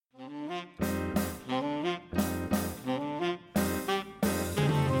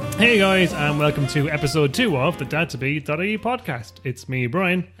Hey guys, and welcome to episode 2 of the Dad2Be.ie podcast. It's me,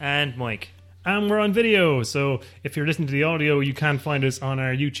 Brian. And Mike. And we're on video, so if you're listening to the audio, you can find us on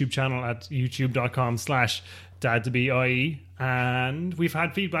our YouTube channel at youtube.com/Dad2Be.ie. And we've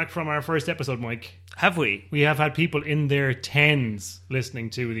had feedback from our first episode, Mike. Have we? We have had people in their tens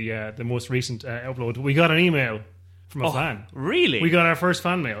listening to the most recent upload. We got an email from a fan. Really? We got our first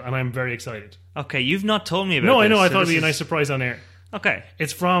fan mail, and I'm very excited. Okay, you've not told me about No, this. I know. I so thought it'd this be a nice surprise on air. Okay.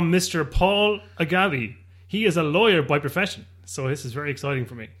 It's from Mr. Paul Agabi. He is a lawyer by profession, so this is very exciting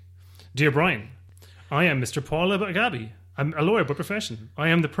for me. Dear Brian, I am Mr. Paul Agabi. I'm a lawyer by profession. I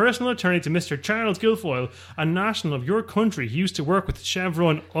am the personal attorney to Mr. Charles Guilfoyle, a national of your country who used to work with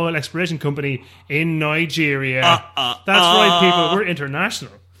Chevron Oil Exploration Company in Nigeria. That's right, people. We're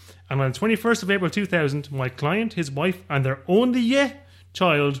international. And on the 21st of April 2000, my client, his wife, and their only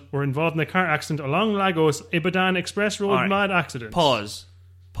child were involved in a car accident along Lagos Ibadan Express Road. All right. Mad accident. Pause.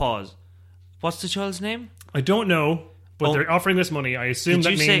 What's the child's name? I don't know, but they're offering this money. I assume Did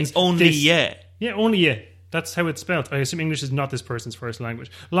that you means say only this. yeah? Yeah, only yeah. That's how it's spelled. I assume English is not this person's first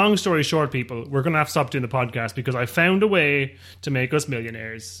language. Long story short, people, we're going to have to stop doing the podcast because I found a way to make us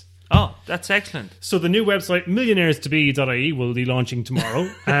millionaires. Oh, that's excellent. So the new website, millionaires2be.ie, will be launching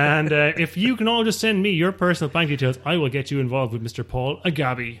tomorrow. And if you can all just send me your personal bank details, I will get you involved with Mr. Paul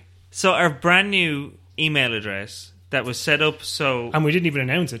Agabi. So our brand new email address that was set up so... And we didn't even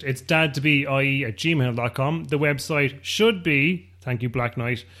announce it. It's dad2be.ie@gmail.com. The website should be, thank you Black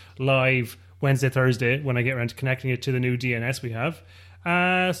Knight, live Wednesday, Thursday, when I get around to connecting it to the new DNS we have.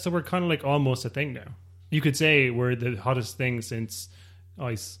 So we're kind of like almost a thing now. You could say we're the hottest thing since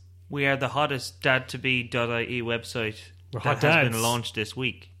ICE. We are the hottest Dad2Be.ie website We're that hot has dads. been launched this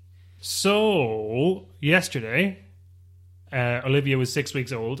week. So, yesterday, Olivia was 6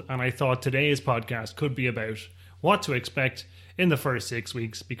 weeks old, and I thought today's podcast could be about what to expect in the first 6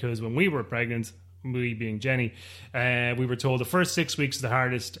 weeks, because when we were pregnant, we being Jenny, we were told the first 6 weeks is the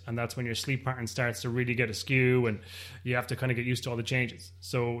hardest, and that's when your sleep pattern starts to really get askew, and you have to kind of get used to all the changes.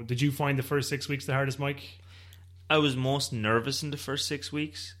 So, did you find the first 6 weeks the hardest, Mike? I was most nervous in the first 6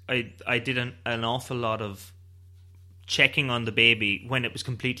 weeks. I did an awful lot of checking on the baby when it was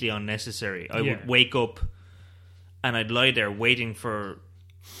completely unnecessary. I would wake up and I'd lie there waiting for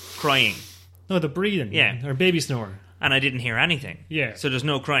crying. No, the breathing. Yeah. Or baby snore. And I didn't hear anything. Yeah. So there's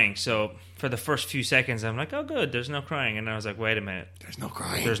no crying. So for the first few seconds, I'm like, oh, good, there's no crying. And I was like, wait a minute. There's no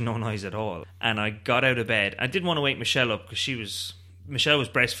crying. There's no noise at all. And I got out of bed. I didn't want to wake Michelle up because Michelle was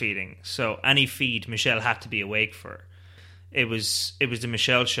breastfeeding. So any feed Michelle had to be awake for. It was the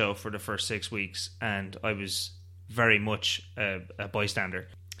Michelle show for the first 6 weeks. And I was very much a bystander.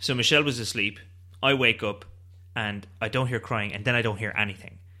 So Michelle was asleep. I wake up and I don't hear crying. And then I don't hear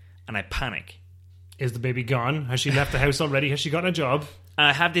anything. And I panic. Is the baby gone? Has she left the house already? Has she got a job?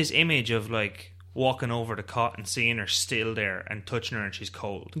 I have this image of like walking over the cot and seeing her still there and touching her and she's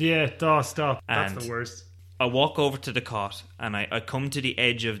cold. Yeah, stop. That's the worst. I walk over to the cot and I come to the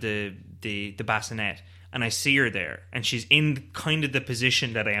edge of the bassinet and I see her there and she's in kind of the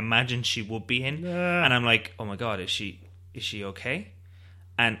position that I imagined she would be in. And I'm like, oh my God, is she okay?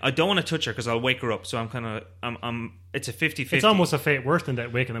 And I don't want to touch her because I'll wake her up. So I'm it's a 50-50. It's almost a fate worse than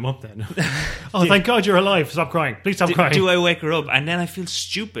that waking them up then. Oh, thank God you're alive. Stop crying. Please stop crying. Do I wake her up? And then I feel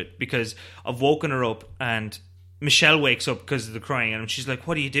stupid because I've woken her up and Michelle wakes up because of the crying and she's like,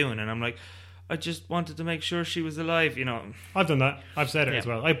 what are you doing? And I'm like, I just wanted to make sure she was alive, you know. I've done that. I've said it as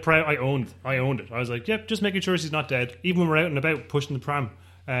well. I owned it. I was like, yep, just making sure she's not dead. Even when we're out and about pushing the pram.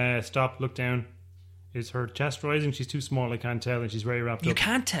 Stop, look down. Is her chest rising? She's too small, I can't tell, and she's very wrapped up. You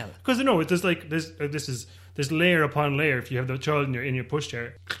can't tell. Because no, there's like there's layer upon layer. If you have the child in your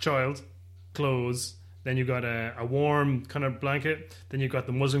pushchair, child, clothes, then you've got a warm kind of blanket, then you've got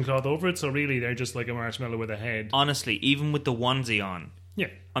the muslin cloth over it. So really, they're just like a marshmallow with a head. Honestly, even with the onesie on, yeah,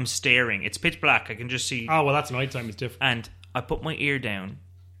 I'm staring. It's pitch black. I can just see. Oh well, that's nighttime. It's different. And I put my ear down,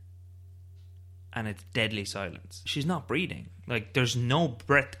 and it's deadly silence. She's not breathing. Like there's no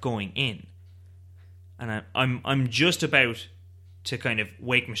breath going in. And I'm just about to kind of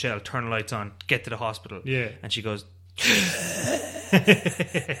wake Michelle, turn the lights on, get to the hospital. Yeah. And she goes,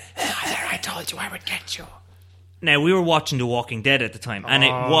 I told you I would get you. Now, we were watching The Walking Dead at the time, and it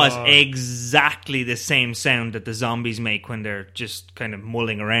was exactly the same sound that the zombies make when they're just kind of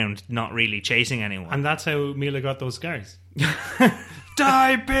mulling around, not really chasing anyone. And that's how Mila got those scars.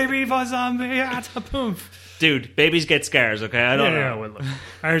 Die, baby, for zombie, at a poof. Dude, babies get scars, okay? I don't know. Yeah, well, look,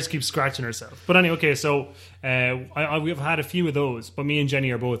 ours keeps scratching herself. But anyway, okay, so we've had a few of those, but me and Jenny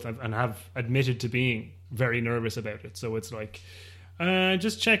are both and have admitted to being very nervous about it. So it's like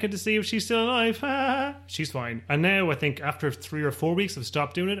just checking to see if she's still alive. She's fine. And now I think after 3 or 4 weeks I've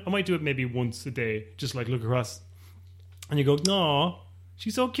stopped doing it. I might do it maybe once a day, just like look across. And you go, no,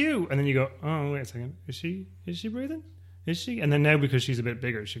 she's so cute. And then you go, oh, wait a second. Is she breathing? Is she? And then now because she's a bit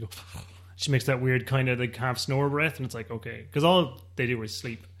bigger, she makes that weird kind of like half snore breath. And it's like, okay. Because all they do is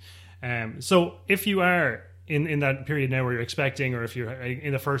sleep. So if you are in that period now where you're expecting, or if you're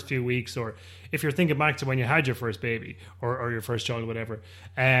in the first few weeks, or if you're thinking back to when you had your first baby or your first child, whatever,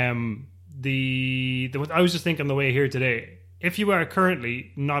 I was just thinking on the way here today, if you are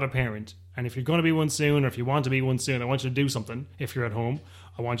currently not a parent, and if you're going to be one soon, or if you want to be one soon, I want you to do something. If you're at home,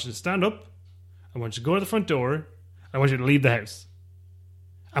 I want you to stand up, I want you to go to the front door, I want you to leave the house.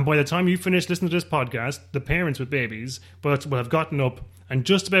 And by the time you finish listening to this podcast, the parents with babies will have gotten up and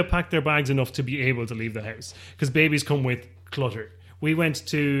just about packed their bags enough to be able to leave the house. Because babies come with clutter. We went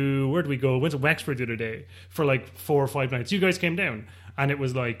to, where did we go? We went to Wexford the other day for like 4 or 5 nights. You guys came down, and it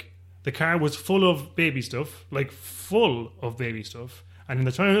was like, the car was full of baby stuff, like full of baby stuff. And in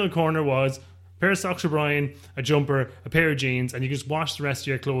the tiny little corner was a pair of socks for Brian, a jumper, a pair of jeans, and you just wash the rest of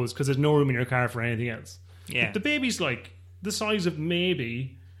your clothes because there's no room in your car for anything else. Yeah. But the baby's like the size of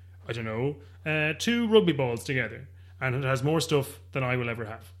maybe, I don't know, 2 rugby balls together. And it has more stuff than I will ever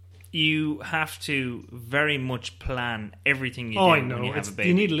have. You have to very much plan everything you do I know. when you have a baby.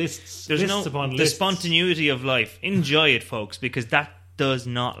 You need lists. There's lists upon the lists. spontaneity of life. Enjoy it, folks, because that does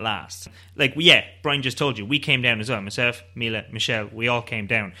not last. Like, yeah, Brian just told you, we came down as well. Myself, Mila, Michelle, we all came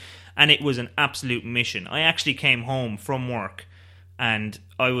down. And it was an absolute mission. I actually came home from work, and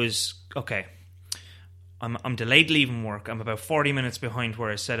I was, okay, I'm delayed leaving work. I'm about 40 minutes behind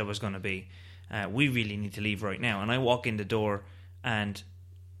where I said I was going to be. We really need to leave right now. And I walk in the door, and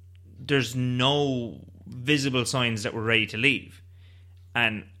there's no visible signs that we're ready to leave.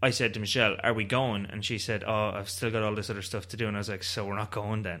 And I said to Michelle, are we going? And she said, oh, I've still got all this other stuff to do. And I was like, so we're not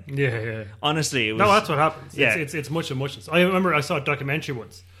going then? Yeah. Honestly, it was... No, that's what happens. Yeah. It's much and much. I remember I saw a documentary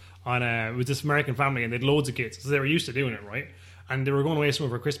once on it was this American family, and they had loads of kids. So they were used to doing it, right? And they were going away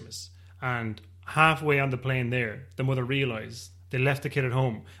somewhere for Christmas. And halfway on the plane there, the mother realised they left the kid at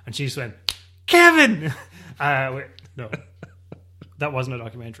home. And she just went, Kevin! Wait, no. That wasn't a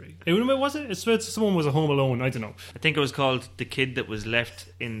documentary. Was it? Someone was at home alone. I don't know. I think it was called The Kid That Was Left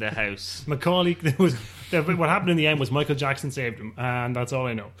in the House. Macaulay. What happened in the end was Michael Jackson saved him, and that's all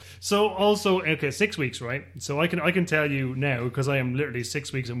I know. So also, okay, 6 weeks, right? So I can tell you now, because I am literally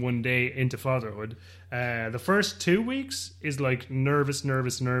 6 weeks and 1 day into fatherhood. The first 2 weeks is like nervous.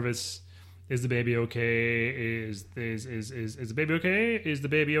 Is the baby okay? Is the baby okay? Is the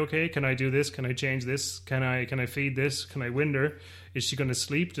baby okay? Can I do this? Can I change this? Can I feed this? Can I wind her? Is she going to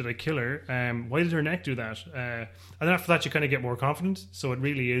sleep? Did I kill her? Why did her neck do that? And then after that, you kind of get more confident. So it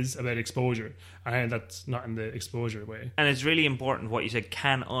really is about exposure, and that's not in the exposure way. And it's really important what you said.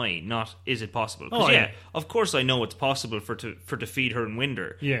 Can I? Not is it possible? Oh, yeah, of course I know it's possible for to feed her and wind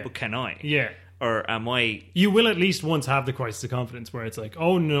her. Yeah, but can I? Yeah. Or am I... You will at least once have the crisis of confidence where it's like,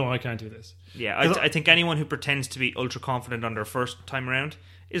 oh no, I can't do this. Yeah, I think anyone who pretends to be ultra confident on their first time around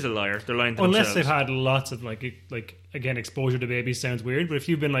is a liar. They're lying to Unless themselves. they've had lots of like again, exposure to babies sounds weird, but if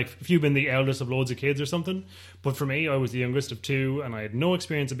you've been the eldest of loads of kids or something. But for me, I was the youngest of 2, and I had no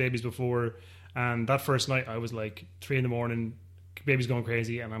experience of babies before. And that first night, I was like 3 a.m, baby's going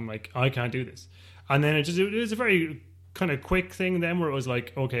crazy, and I'm like, I can't do this. And then it was a very kind of quick thing then, where it was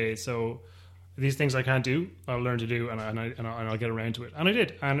like, okay, so these things I can't do, I'll learn to do, and I'll get around to it. And I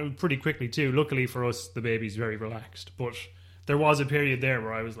did, and it was pretty quickly too. Luckily for us, the baby's very relaxed. But there was a period there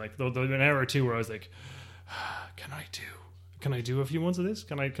where I was like, an hour or two where I was like, can I do a few months of this?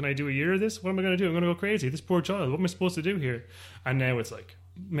 Can I do a year of this? What am I going to do? I'm going to go crazy. This poor child. What am I supposed to do here? And now it's like,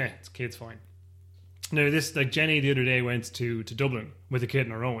 meh, it's kid's fine. Now this, like Jenny the other day went to Dublin with a kid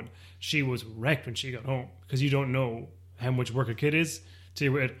on her own. She was wrecked when she got home, because you don't know how much work a kid is to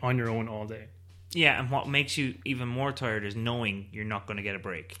do it on your own all day. Yeah, and what makes you even more tired is knowing you're not going to get a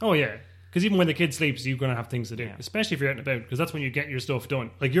break. Oh, yeah. Because even when the kid sleeps, you're going to have things to do. Yeah. Especially if you're out and about, because that's when you get your stuff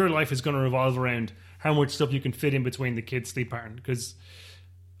done. Like, your life is going to revolve around how much stuff you can fit in between the kid's sleep pattern. Because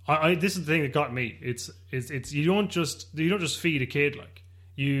this is the thing that got me. It's you don't just feed a kid. Like,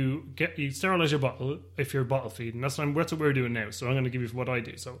 you sterilize your bottle if you're bottle feeding. That's what we're doing now. So I'm going to give you what I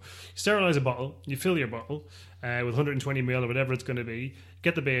do. So you sterilize a bottle, you fill your bottle with 120 ml or whatever it's going to be.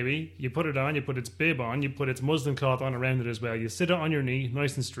 Get the baby, you put it on, you put its bib on, you put its muslin cloth on around it as well. You sit it on your knee,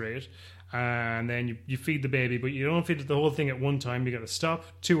 nice and straight, and then you feed the baby, but you don't feed it the whole thing at one time. You got to stop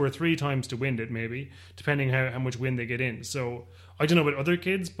 2 or 3 times to wind it, maybe, depending how much wind they get in. So I don't know about other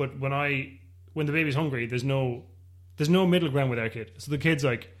kids, but when the baby's hungry, there's no middle ground with our kid. So the kid's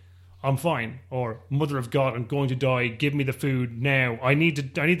like, I'm fine, or Mother of God, I'm going to die, give me the food now, I need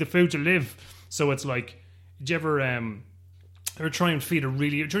the food to live. So it's like, do you ever try and feed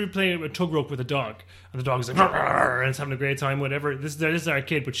try to play a tug rope with a dog, and the dog's like, and it's having a great time, whatever. This is our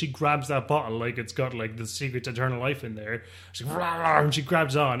kid, but she grabs that bottle like it's got like the secret to eternal life in there. And she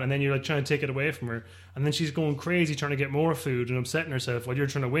grabs on, and then you're like trying to take it away from her, and then she's going crazy trying to get more food and upsetting herself while you're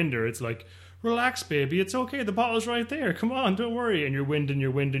trying to wind her. It's like, relax, baby, it's okay, the bottle's right there, come on, don't worry. And you're winding,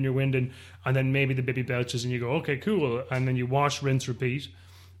 and then maybe the baby belches, and you go, okay, cool, and then you wash, rinse, repeat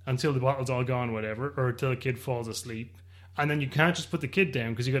until the bottle's all gone, whatever, or until the kid falls asleep. And then you can't just put the kid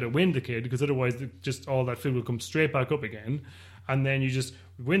down because you got to wind the kid, because otherwise just all that food will come straight back up again. And then you just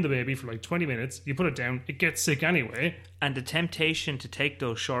wind the baby for like 20 minutes, you put it down, it gets sick anyway. And the temptation to take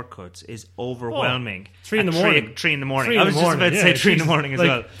those shortcuts is overwhelming. 3 in the morning. 3 in the morning. I was just about to say 3 in the morning as like,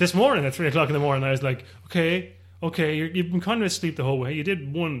 well. This morning at 3 o'clock in the morning, I was like, okay, you've been kind of asleep the whole way. You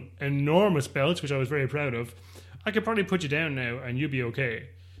did one enormous belch, which I was very proud of. I could probably put you down now and you'll be okay.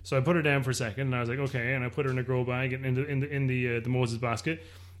 So I put her down for a second, and I was like, okay, and I put her in a grow bag in the Moses basket,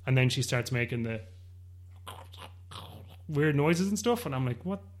 and then she starts making the weird noises and stuff, and I'm like,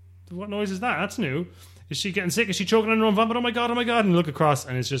 what noise is that? That's new. Is she getting sick? Is she choking on her own vomit? Oh my god! And look across,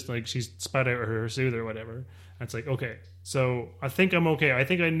 and it's just like she's spat out her soother or whatever. And it's like, okay, so I think I'm okay. I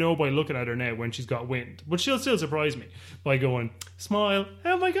think I know by looking at her now when she's got wind, but she'll still surprise me by going, smile.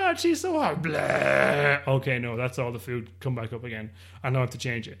 Oh my god, she's so hot. Blah. Okay, no, that's all the food. Come back up again. I know I have to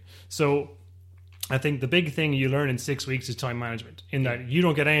change it. So I think the big thing you learn in 6 weeks is time management. In that you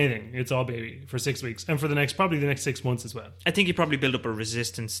don't get anything; it's all baby for 6 weeks, and for probably the next 6 months as well. I think you probably build up a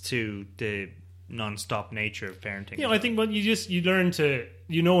resistance to the non-stop nature of parenting. I think you learn to,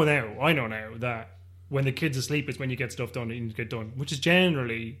 I know now that when the kid's asleep is when you get stuff done that you need to get done, which is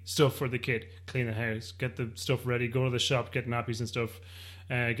generally stuff for the kid. Clean the house, get the stuff ready, go to the shop, get nappies and stuff,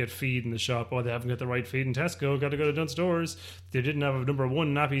 get feed in the shop. Oh, they haven't got the right feed in Tesco, got to go to Dunnes Stores. They didn't have a number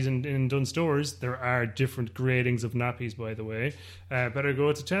 1 nappies in Dunnes Stores. There are different gradings of nappies, by the way. Better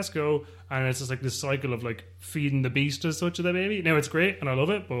go to Tesco, and it's just like this cycle of like feeding the beast as such of the baby. Now it's great and I love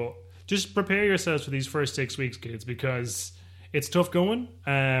it, but just prepare yourselves for these first 6 weeks, kids, because it's tough going.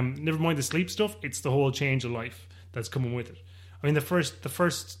 Never mind the sleep stuff; it's the whole change of life that's coming with it. I mean, the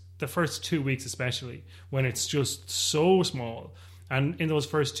first 2 weeks, especially when it's just so small, and in those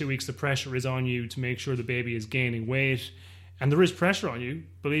first 2 weeks, the pressure is on you to make sure the baby is gaining weight, and there is pressure on you.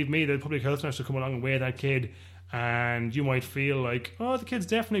 Believe me, the public health nurse will come along and weigh that kid, and you might feel like, oh, the kid's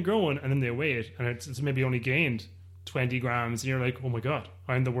definitely growing, and then they weigh it, and it's maybe only gained 20 grams, and you're like, oh my god,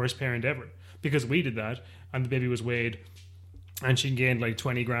 I'm the worst parent ever, because we did that, and the baby was weighed and she gained like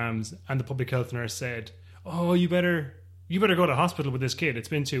 20 grams, and the public health nurse said, oh, you better go to hospital with this kid, it's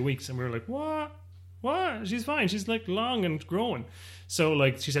been 2 weeks. And we were like, what? She's fine, she's like long and growing. So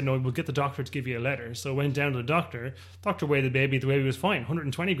like she said, no, we'll get the doctor to give you a letter. So I went down to the doctor weighed the baby was fine,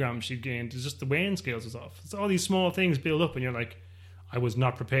 120 grams she'd gained. It's just the weighing scales was off. It's all these small things build up, and you're like, I was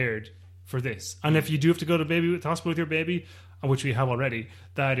not prepared for this. And if you do have to go to the hospital with your baby, which we have already,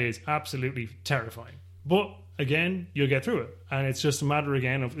 that is absolutely terrifying. But again, you'll get through it, and it's just a matter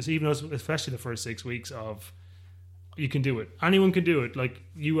again of, especially the first 6 weeks, of you can do it. Anyone can do it. Like,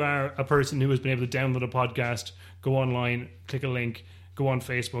 you are a person who has been able to download a podcast, go online, click a link, go on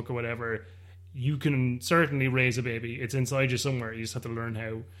Facebook or whatever. You can certainly raise a baby. It's inside you somewhere. You just have to learn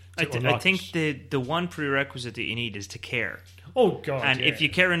how to unlock I think the one prerequisite that you need is to care. Oh god! And if you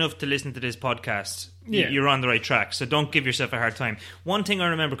care enough to listen to this podcast, you're on the right track. So don't give yourself a hard time. One thing I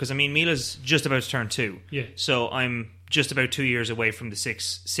remember, because I mean, Mila's just about to turn 2. Yeah. So I'm just about 2 years away from the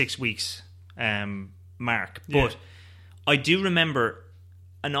six weeks mark. Yeah. But I do remember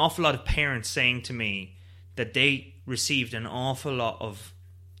an awful lot of parents saying to me that they received an awful lot of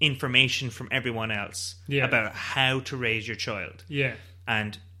information from everyone else about how to raise your child. Yeah.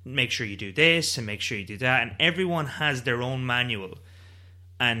 And make sure you do this and make sure you do that. And everyone has their own manual.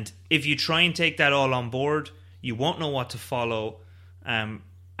 And if you try and take that all on board, you won't know what to follow.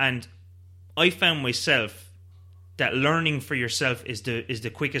 And I found myself that learning for yourself is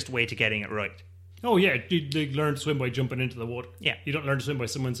the quickest way to getting it right. Oh yeah, you learn to swim by jumping into the water. Yeah. You don't learn to swim by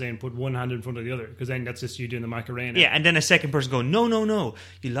someone saying put one hand in front of the other, because then that's just you doing the Macarena. Yeah, and then a second person going, no.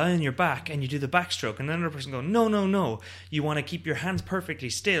 You lie on your back and you do the backstroke, and another person going, no. You want to keep your hands perfectly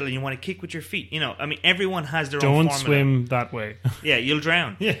still, and you want to kick with your feet. You know, I mean, everyone has their own formula. Don't swim that way. Yeah, you'll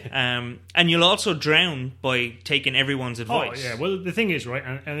drown. Yeah. And you'll also drown by taking everyone's advice. Oh yeah. Well, the thing is, right,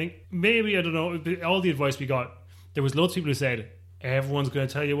 and I think maybe, I don't know, all the advice we got, there was loads of people who said, Everyone's going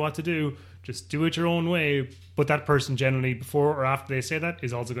to tell you what to do. Just do it your own way. But that person generally, before or after they say that,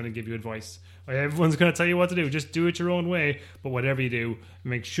 is also going to give you advice. Everyone's going to tell you what to do. Just do it your own way. But whatever you do,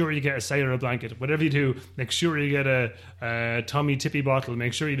 make sure you get a cellular blanket. Whatever you do, make sure you get a Tommy Tippy bottle.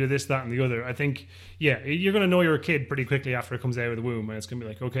 Make sure you do this, that, and the other. I think, you're going to know your kid pretty quickly after it comes out of the womb. And it's going to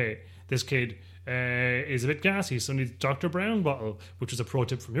be like, okay, this kid is a bit gassy, so needs Dr. Brown bottle, which was a pro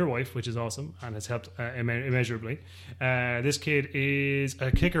tip from your wife, which is awesome and has helped immeasurably. This kid is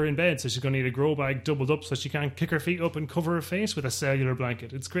a kicker in bed, so she's going to need a grow bag doubled up so she can't kick her feet up and cover her face with a cellular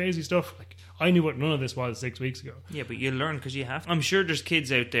blanket. It's crazy stuff. Like, I knew what none of this was 6 weeks ago. Yeah, but you learn because you have to. I'm sure there's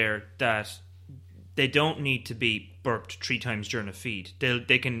kids out there that they don't need to be burped 3 times during a feed.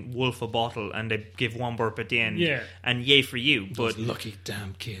 They can wolf a bottle and they give one burp at the end. Yeah. And yay for you. Those But lucky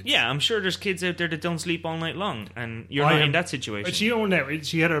damn kids. yeah, I'm sure there's kids out there that don't sleep all night long, and you're not in that situation. But she owned out.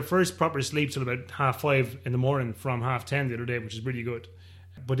 She had her first proper sleep till about 5:30 in the morning from 10:30 the other day, which is really good.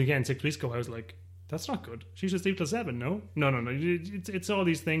 But again, 6 weeks ago, I was like, that's not good. She should sleep till 7. No. It's all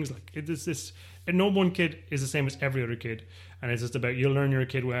these things. Like, it's this. And no one kid is the same as every other kid, and it's just about you'll learn your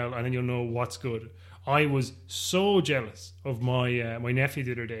kid well, and then you'll know what's good. I was so jealous of my my nephew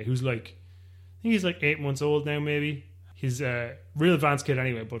the other day, who's like, I think he's like 8 months old now, maybe. He's a real advanced kid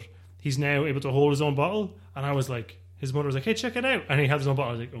anyway, but he's now able to hold his own bottle. And I was like, his mother was like, hey, check it out. And he had his own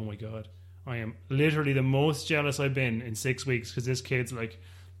bottle. I was like, oh my God, I am literally the most jealous I've been in 6 weeks, because this kid's like,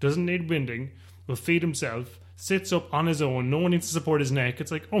 doesn't need winding, will feed himself, sits up on his own, no one needs to support his neck.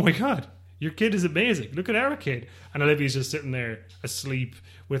 It's like, oh my God, your kid is amazing. Look at our kid. And Olivia's just sitting there asleep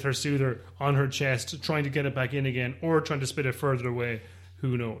with her soother on her chest, trying to get it back in again, or trying to spit it further away.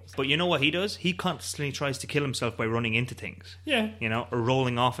 Who knows? But you know what he does? He constantly tries to kill himself by running into things. Yeah. You know, or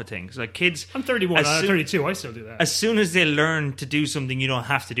rolling off of things. Like kids... I'm 31, I'm 32, I still do that. As soon as they learn to do something you don't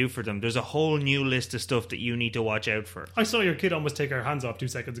have to do for them, there's a whole new list of stuff that you need to watch out for. I saw your kid almost take her hands off 2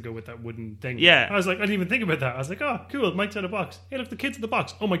 seconds ago with that wooden thing. Yeah. I was like, I didn't even think about that. I was like, oh, cool, Mike's in a box. Hey, look, the kid's in the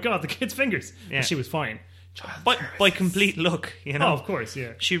box. Oh my God, the kid's fingers. Yeah. And she was fine. By complete luck, you know. Oh, of course,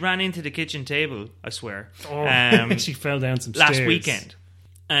 yeah. She ran into the kitchen table, I swear. Oh, she fell down some stairs. Last weekend.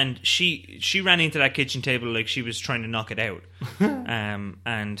 And she ran into that kitchen table like she was trying to knock it out.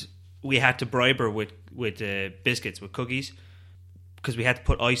 And we had to bribe her with biscuits, with cookies, because we had to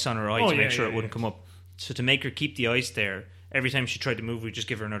put ice on her eye to make sure it wouldn't come up. So to make her keep the ice there, every time she tried to move, we'd just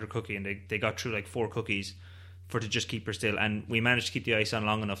give her another cookie, and they got through like 4 cookies to just keep her still. And we managed to keep the ice on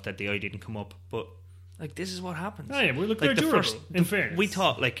long enough that the eye didn't come up. But like, this is what happens. Oh yeah, we look like very durable, in fairness. We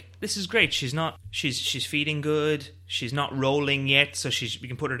thought, like, this is great. She's feeding good. She's not rolling yet, so we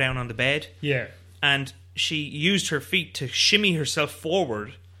can put her down on the bed. Yeah. And she used her feet to shimmy herself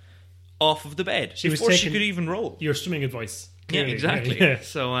forward off of the bed she before she could even roll. Your swimming advice. Clearly. Yeah, exactly. Yeah.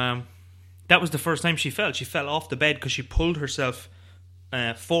 So that was the first time she fell. She fell off the bed because she pulled herself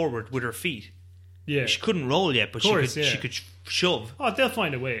forward with her feet. Yeah. She couldn't roll yet, but she could shove. Oh, they'll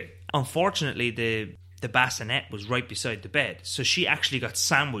find a way. Unfortunately, the bassinet was right beside the bed, so she actually got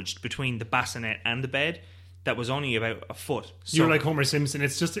sandwiched between the bassinet and the bed. That was only about a foot. So you're like Homer Simpson.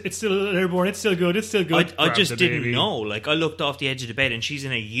 It's still airborne. It's still good. It's still good. I just didn't know. Like, I looked off the edge of the bed and she's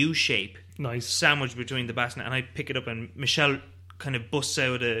in a U shape, nice, sandwiched between the bassinet, and I pick it up and Michelle kind of busts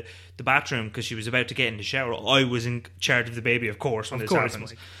out of the bathroom because she was about to get in the shower. I was in charge of the baby, of course, when this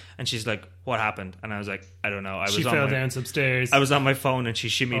happens. And she's like, "What happened?" And I was like, "I don't know. She fell down some stairs. I was on my phone and she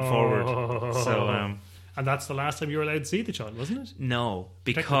shimmied forward." So, and that's the last time you were allowed to see the child, wasn't it? No,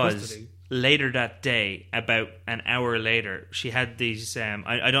 because later that day, about an hour later, she had these.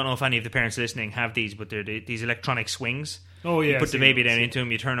 I don't know if any of the parents listening have these, but they're these electronic swings. Oh yeah, you put the baby down into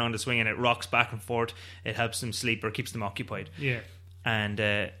them, you turn on the swing, and it rocks back and forth. It helps them sleep or keeps them occupied. Yeah.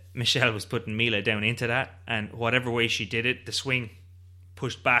 And Michelle was putting Mila down into that, and whatever way she did it, the swing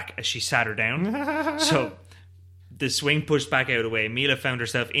pushed back as she sat her down. So the swing pushed back out of the way. Mila found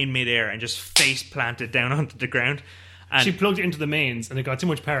herself in midair and just face planted down onto the ground. And she plugged it into the mains, and it got too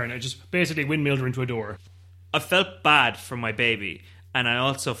much power, and it just basically windmilled her into a door. I felt bad for my baby, and I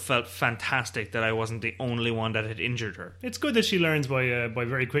also felt fantastic that I wasn't the only one that had injured her. It's good that she learns by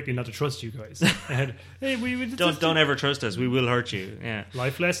very quickly not to trust you guys. Hey, don't ever trust us. We will hurt you. Yeah,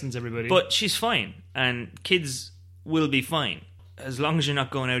 life lessons, everybody. But she's fine, and kids will be fine as long as you're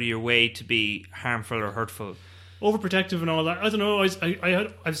not going out of your way to be harmful or hurtful. Overprotective and all that. I don't know.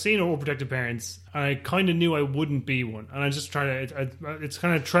 I've seen overprotective parents, and I kind of knew I wouldn't be one. And I just try to. It's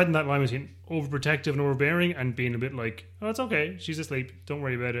kind of treading that line between overprotective and overbearing, and being a bit like, "Oh, it's okay. She's asleep. Don't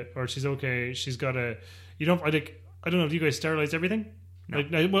worry about it." Or she's okay. She's got a. You don't. I don't know. Do you guys sterilize everything?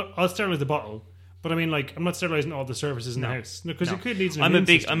 No. Well, I'll sterilize the bottle, but I mean, like, I'm not sterilizing all the surfaces in the house because your kid needs an I'm immune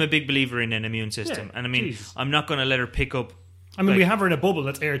system. I'm a big believer in an immune system, and I mean, I'm not going to let her pick up I mean, Like- we have her in a bubble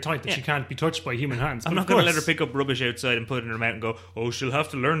that's airtight that Yeah. she can't be touched by human hands. I'm but not of going to course- let her pick up rubbish outside and put it in her mouth and go, oh, she'll have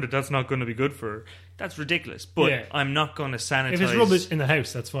to learn that that's not going to be good for her. That's ridiculous. But Yeah. I'm not going to sanitize. If it's rubbish in the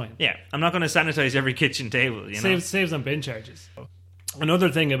house, that's fine. Yeah, I'm not going to sanitize every kitchen table, you know? Saves on bin charges. Another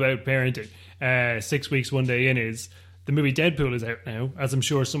thing about parenting, 6 weeks, 1 day in, is the movie Deadpool is out now, as I'm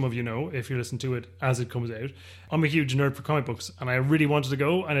sure some of you know if you listen to it as it comes out. I'm a huge nerd for comic books, and I really wanted to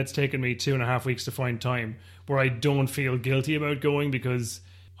go, and it's taken me 2.5 weeks to find time where I don't feel guilty about going, because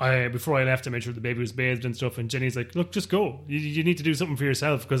before I left, I made sure the baby was bathed and stuff, and Jenny's like, look, just go. You need to do something for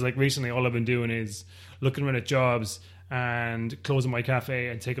yourself, because like recently all I've been doing is looking around at jobs and closing my cafe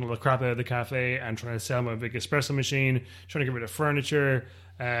and taking all the crap out of the cafe and trying to sell my big espresso machine, trying to get rid of furniture,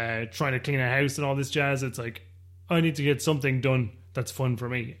 trying to clean a house and all this jazz. It's like, I need to get something done that's fun for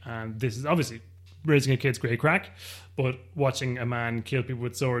me. And this is obviously raising a kid's great crack, but watching a man kill people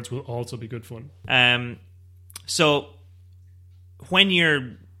with swords will also be good fun. So when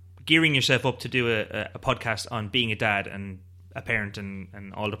you're gearing yourself up to do a podcast on being a dad and a parent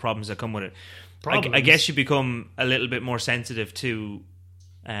and all the problems that come with it, I guess you become a little bit more sensitive to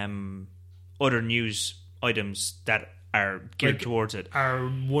other news items that are geared Like towards it.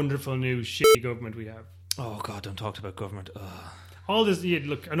 Our wonderful new shitty government we have. Oh God, don't talk about government. Ugh. All this, yeah,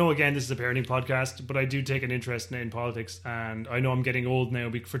 look, I know again this is a parenting podcast, but I do take an interest in politics, and I know I'm getting old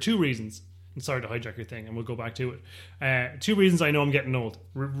now for two reasons. I'm sorry to hijack your thing, and we'll go back to it. Two reasons I know I'm getting old,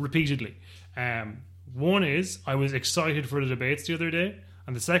 repeatedly. One is I was excited for the debates the other day,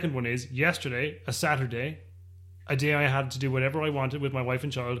 and the second one is yesterday, a Saturday, a day I had to do whatever I wanted with my wife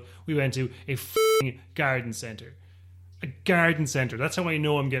and child. We went to a f***ing garden centre. A garden centre. That's how I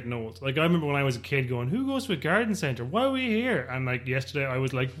know I'm getting old. Like, I remember when I was a kid going, who goes to a garden centre? Why are we here? And like yesterday I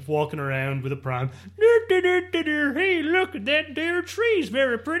was like walking around with a pram. Hey, look at that there tree's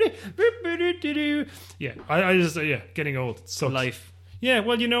very pretty. Yeah, I just, getting old. It sucks. Life. Yeah,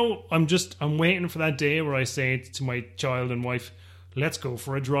 well, you know, I'm waiting for that day where I say to my child and wife, let's go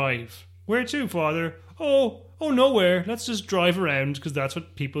for a drive. Where to, Father? Oh, nowhere. Let's just drive around, because that's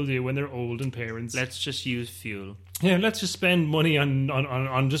what people do when they're old and parents. Let's just use fuel. Yeah, let's just spend money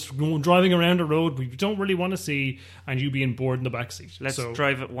on just driving around a road we don't really want to see, and you being bored in the backseat. Let's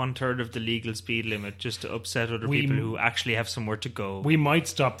drive at 1/3 of the legal speed limit just to upset other We- people who actually have somewhere to go. We might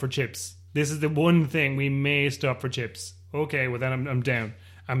stop for chips. This is the one thing we may stop for chips. Okay, well then I'm down.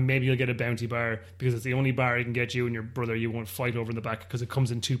 And maybe you'll get a bounty bar, because it's the only bar you can get you and your brother. You won't fight over in the back because it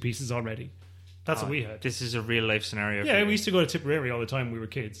comes in 2 pieces already. That's what we had. This is a real life scenario. Yeah, for we you. used to go to Tipperary all the time when we were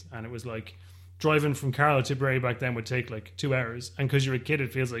kids, and it was like driving from Carlow to Tipperary back then would take like 2 hours, and because you're a kid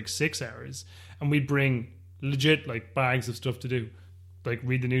it feels like 6 hours, and we'd bring legit like bags of stuff to do, like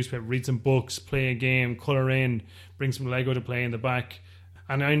read the newspaper, read some books, play a game, colour in, bring some Lego to play in the back.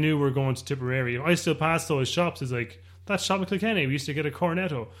 And I knew we were going to Tipperary. I still pass those shops. It's like, that shop in Kilkenny, we used to get a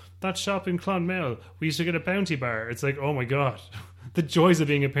Cornetto. That shop in Clonmel, we used to get a Bounty Bar. It's like, oh my god, the joys of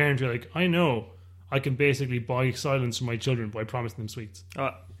being a parent. You're like, I know I can basically buy silence from my children by promising them sweets.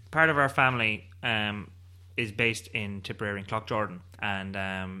 Part of our family is based in Tipperary and Clough-Jordan,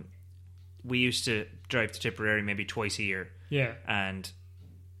 and we used to drive to Tipperary maybe twice a year. Yeah. And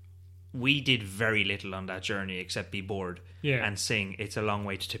we did very little on that journey except be bored and sing "It's a Long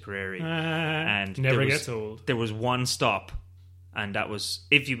Way to Tipperary." And never gets old. There was one stop, and that was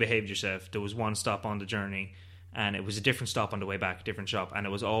If You Behaved Yourself. There was one stop on the journey, and it was a different stop on the way back, a different shop, and it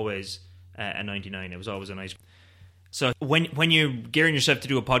was always a 99. It was always a nice. So when you're gearing yourself to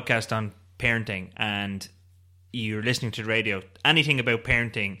do a podcast on parenting and you're listening to the radio, anything about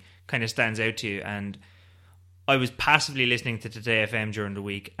parenting kind of stands out to you. And I was passively listening to Today FM during the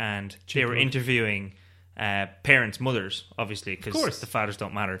week, and they were interviewing parents, mothers, obviously, because the fathers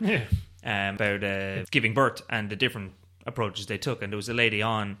don't matter, about giving birth and the different approaches they took. And there was a lady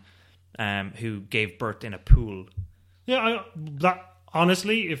on who gave birth in a pool. Yeah,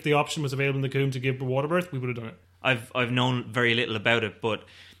 honestly, if the option was available in the Coombe to give water birth, we would have done it. I've known very little about it, but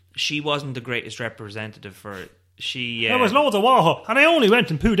she wasn't the greatest representative for it. There was loads of water, and I only went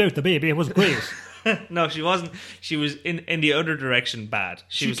and pooed out the baby. It was great. No, she wasn't. She was in the other direction bad.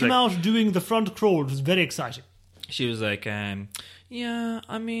 She was came like, out doing the front crawl. It was very exciting. She was like, yeah,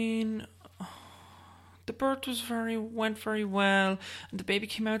 I mean, the birth went very well, and the baby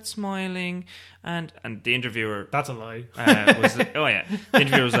came out smiling, and the interviewer... That's a lie. Was like, oh yeah. The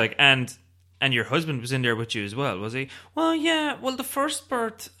interviewer was like, and your husband was in there with you as well, was he? Well, yeah. Well, the first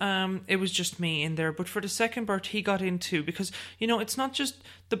birth, it was just me in there. But for the second birth, he got in too. Because, you know, it's not just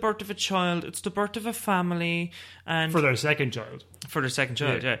the birth of a child. It's the birth of a family. And for their second child. For their second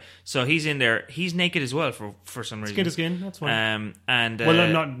child, yeah. So he's in there. He's naked as well for some reason. Skin to skin, that's fine. And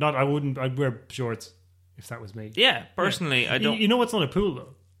well, not. I'd wear shorts if that was me. Yeah, personally, I don't. You know what's not a pool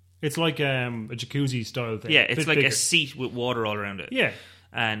though? It's like a jacuzzi style thing. Yeah, it's Bit like bigger. a seat with water all around it. Yeah.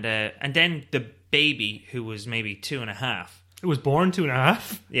 And then the baby, who was maybe 2.5. It was born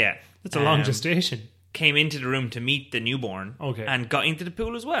 2.5. Yeah. That's a long gestation. Came into the room to meet the newborn. Okay. And got into the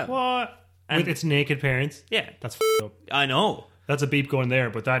pool as well. What? And- With its naked parents? Yeah. That's f***ed up. I know. That's a beep going there,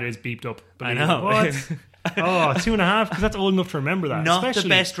 but that is beeped up. I Believe know. me. What? Oh, 2.5? Because that's old enough to remember that. Not Especially, the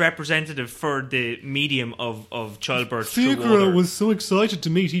best representative for the medium of childbirth through Figaro water. was so excited to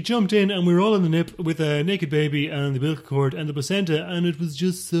meet. He jumped in and we were all on the nip with a naked baby and the umbilical cord and the placenta, and it was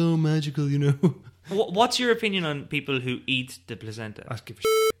just so magical, you know. What's your opinion on people who eat the placenta? I give a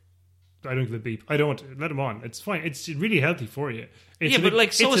shit. I don't give a beep. I don't. Let them on. It's fine. It's really healthy for you. It's Yeah, a but bit-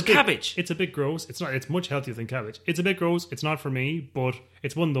 like, so it's is a bit- cabbage. It's a bit gross. It's not. It's much healthier than cabbage. It's a bit gross. It's not for me, but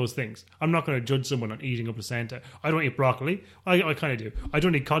it's one of those things. I'm not going to judge someone on eating a placenta. I don't eat broccoli. I kind of do. I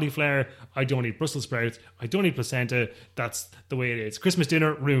don't eat cauliflower. I don't eat Brussels sprouts. I don't eat placenta. That's the way it is. Christmas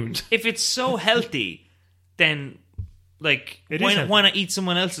dinner ruined. If it's so healthy, then like It is healthy. why not eat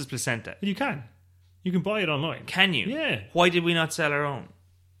someone else's placenta? You can. You can buy it online. Can you? Yeah. Why did we not sell our own?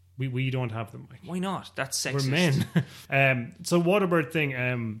 We don't have them. Mike. Why not? That's sexist. We're men. So Waterbird thing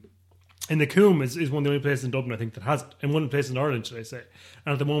in the Coombe is one of the only places in Dublin I think that has it. And one place in Ireland, should I say.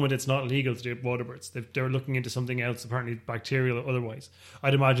 And at the moment it's not legal to do waterbirds. They're looking into something else, apparently bacterial or otherwise.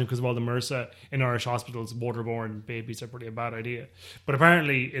 I'd imagine because of all the MRSA in Irish hospitals, waterborne babies are probably a bad idea. But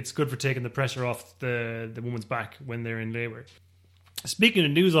apparently it's good for taking the pressure off the woman's back when they're in labour. Speaking of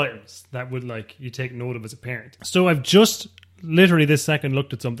news items that would like you take note of as a parent. So I've just literally this second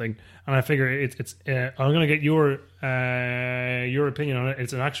looked at something and I figure it's I'm going to get your opinion on it.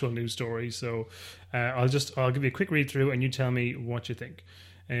 It's an actual news story, so I'll give you a quick read through and you tell me what you think.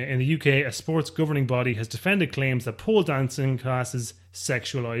 In the UK, a sports governing body has defended claims that pole dancing classes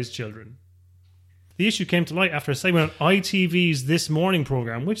sexualise children. The issue came to light after a segment on ITV's This Morning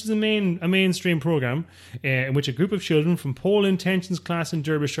programme, which is a mainstream programme, in which a group of children from Pole Intentions class in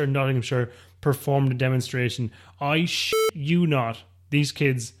Derbyshire, Nottinghamshire, performed a demonstration. I shit you not. These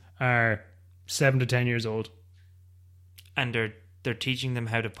kids are 7 to 10 years old. And they're teaching them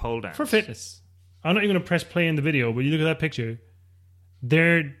how to pole dance. For fitness. I'm not even going to press play in the video, but you look at that picture.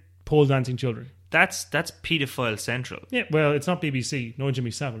 They're pole dancing children. That's pedophile central. Yeah, well, it's not BBC, no Jimmy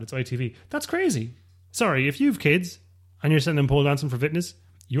Savile, it's ITV. That's crazy. Sorry, if you have kids and you're sending them pole dancing for fitness,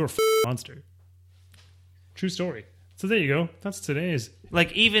 you're a monster. True story. So there you go. That's today's.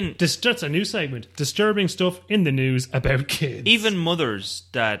 Like even That's a new segment. Disturbing stuff in the news about kids. even mothers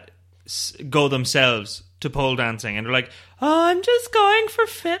that go themselves to pole dancing and they're like, oh, I'm just going for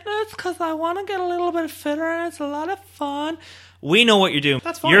fitness because I want to get a little bit fitter and it's a lot of fun. We know what you're doing.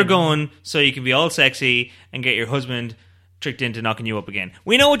 That's fine. You're going so you can be all sexy and get your husband tricked into knocking you up again.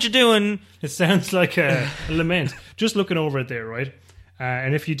 We know what you're doing. It sounds like a lament. Just looking over it there, right?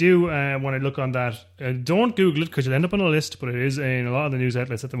 And if you do want to look on that, don't Google it because you'll end up on a list, but it is in a lot of the news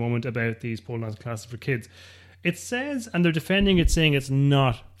outlets at the moment about these pole dance classes for kids. It says, and they're defending it, saying it's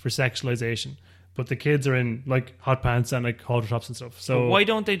not for sexualization, but the kids are in like hot pants and like halter tops and stuff. So Why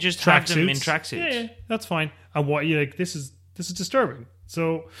don't they just have them in tracksuits. tracksuits? Yeah, that's fine. And what you like? This is disturbing.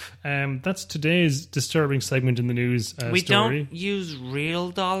 So that's today's disturbing segment in the news We story. don't use real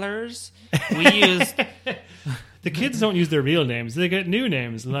dollars. We use The kids don't use their real names. They get new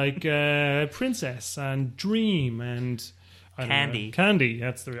names like Princess and Dream and I don't Candy. know. Candy,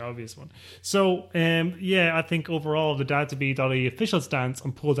 that's the obvious one. So, I think overall the Dad2B official stance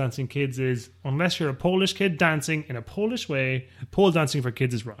on pole dancing kids is unless you're a Polish kid dancing in a Polish way, pole dancing for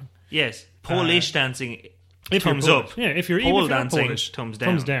kids is wrong. yes, Polish dancing. If Thumbs you're up. Polish. Yeah, if you're Pole even if you're dancing, Polish, thumbs down.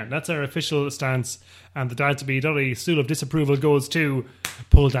 Thumbs down. That's our official stance. And the Dad2B seal of disapproval goes to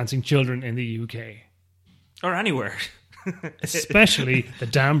pole dancing children in the UK. Or anywhere. Especially the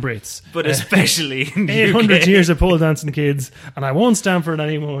damn Brits. But especially in the 800 UK. years of pole dancing kids, and I won't stand for it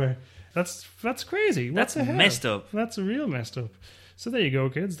anymore. That's crazy. What That's the hell? messed up. That's real messed up. So there you go,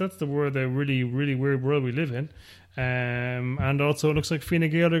 kids. That's the really, really weird world we live in. And also it looks like Fine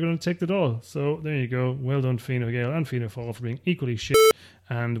Gael are going to take the doll. So there you go. Well done, Fine Gael and Fianna Fáil for being equally shit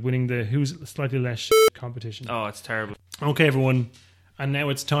and winning the who's slightly less shit competition. Oh, it's terrible. Okay, everyone. And now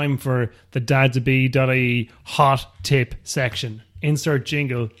it's time for the Dad2B.ie hot tip section. Insert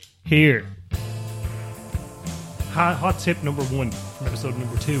jingle here. Hot tip number 1 from episode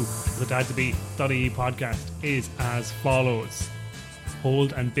number 2 of the Dad2B.ie podcast is as follows.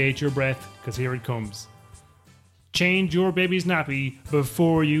 Hold and bait your breath, because here it comes. Change your baby's nappy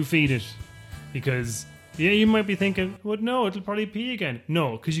before you feed it. Because, yeah, you might be thinking, well, no, it'll probably pee again.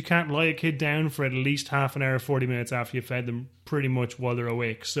 No, because you can't lie a kid down for at least half an hour, 40 minutes after you fed them pretty much while they're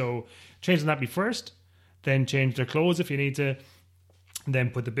awake. So change the nappy first, then change their clothes if you need to, then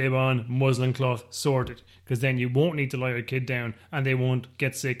put the bib on, muslin cloth, sorted. Because then you won't need to lie your kid down and they won't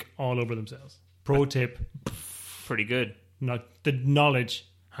get sick all over themselves. Pro tip, Pretty good. not the knowledge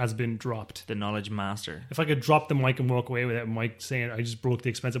has been dropped. The knowledge master. If I could drop the mic and walk away without Mike saying I just broke the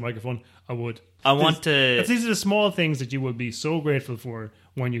expensive microphone, I would. These are the small things that you will be so grateful for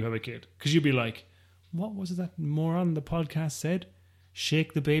when you have a kid. Because you'll be like, what was it that moron on the podcast said?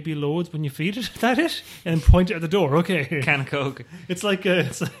 Shake the baby loads when you feed it? Is that it? And point it at the door. Okay. Can of Coke. It's like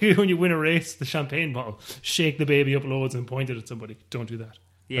when you win a race, the champagne bottle. Shake the baby up loads and point it at somebody. Don't do that.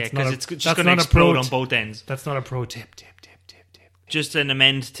 Yeah, That's not because a- it's just that's going to not a explode pro on t- both ends. That's not a pro tip. Just an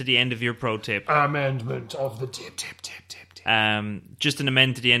amend to the end of your pro tip. Amendment of the tip. Just an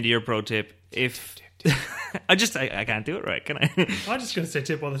amend to the end of your pro tip. If I can't do it right, can I? I'm just going to say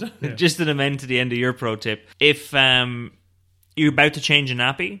tip all the time. Yeah. Just an amend to the end of your pro tip. If you're about to change a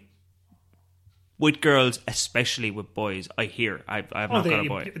nappy, with girls, especially with boys, I hear. I've not got a boy. I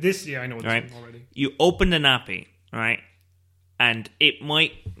know what Right? this is already. You open the nappy, right? And it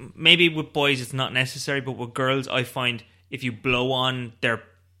might, maybe with boys it's not necessary, but with girls I find if you blow on their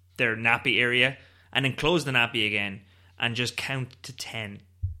nappy area and then close the nappy again and just count to 10,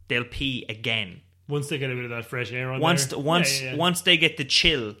 they'll pee again. Once they get a bit of that fresh air on Once there. once they get the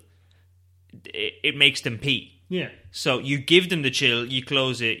chill, it makes them pee. Yeah. So you give them the chill, you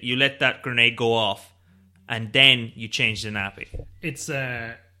close it, you let that grenade go off, and then you change the nappy. It's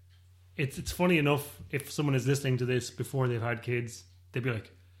funny enough, if someone is listening to this before they've had kids, they'd be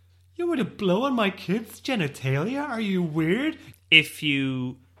like, you want to blow on my kid's genitalia? Are you weird? If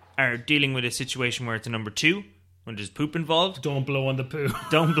you are dealing with a situation where it's a number 2, when there's poop involved, Don't blow on the poo.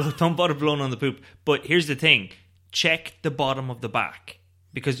 don't bother blowing on the poop. But here's the thing: check the bottom of the back,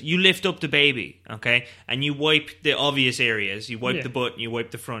 because you lift up the baby, okay, and you wipe the obvious areas. You wipe Yeah. the butt, and you wipe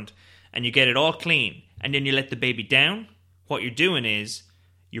the front, and you get it all clean, and then you let the baby down. What you're doing is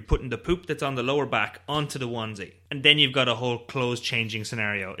you're putting the poop that's on the lower back onto the onesie, and then you've got a whole clothes changing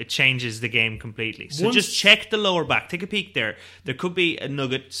scenario. It changes the game completely. So just check the lower back. Take a peek there. There could be a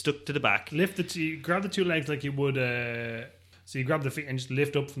nugget stuck to the back. Grab the two legs like you would. So you grab the feet and just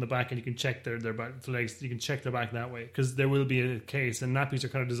lift up from the back, and you can check their back, the legs. You can check their back that way, because there will be a case. And nappies are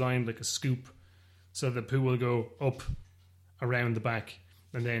kind of designed like a scoop, so the poo will go up around the back,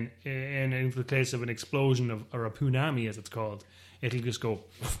 and then in the case of an explosion or a punami, as it's called, it'll just go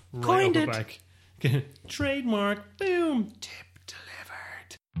right Coined up it. the back. Trademark. Boom. Tip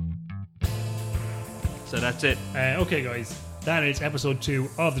delivered. So that's it. Okay, guys, that is episode 2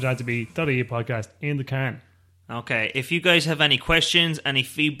 of the Dad2Be.ie podcast in the can. Okay, if you guys have any questions, any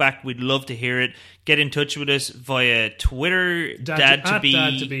feedback, we'd love to hear it. Get in touch with us via Twitter,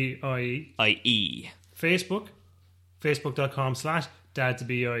 Dad2Be.ie. Facebook,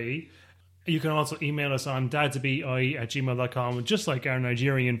 facebook.com/Dad2Be.ie. You can also email us on dadtobe@gmail.com, just like our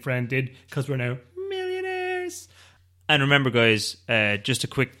Nigerian friend did, because we're now millionaires. And remember, guys, just a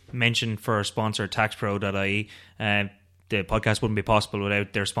quick mention for our sponsor, TaxPro.ie. The podcast wouldn't be possible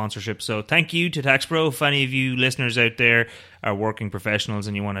without their sponsorship. So thank you to TaxPro. If any of you listeners out there are working professionals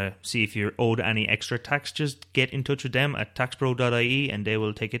and you want to see if you're owed any extra tax, just get in touch with them at TaxPro.ie and they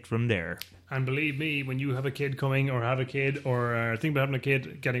will take it from there. And believe me, when you have a kid coming or have a kid or think about having a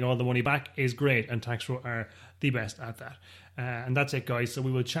kid, getting all the money back is great. And TaxPro are the best at that. And that's it, guys. So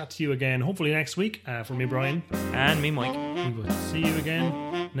we will chat to you again, hopefully next week. From me, Brian. And me, Mike. We will see you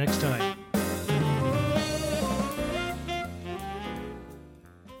again next time.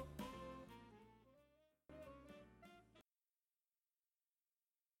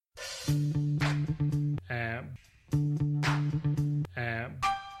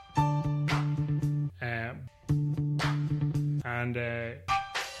 And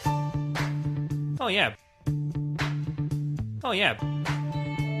Oh, yeah. Oh, yeah.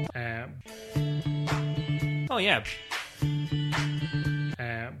 Oh, yeah.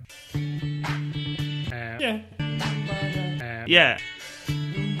 yeah. Yeah.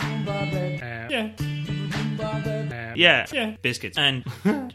 Yeah. Yeah. Yeah. Biscuits. And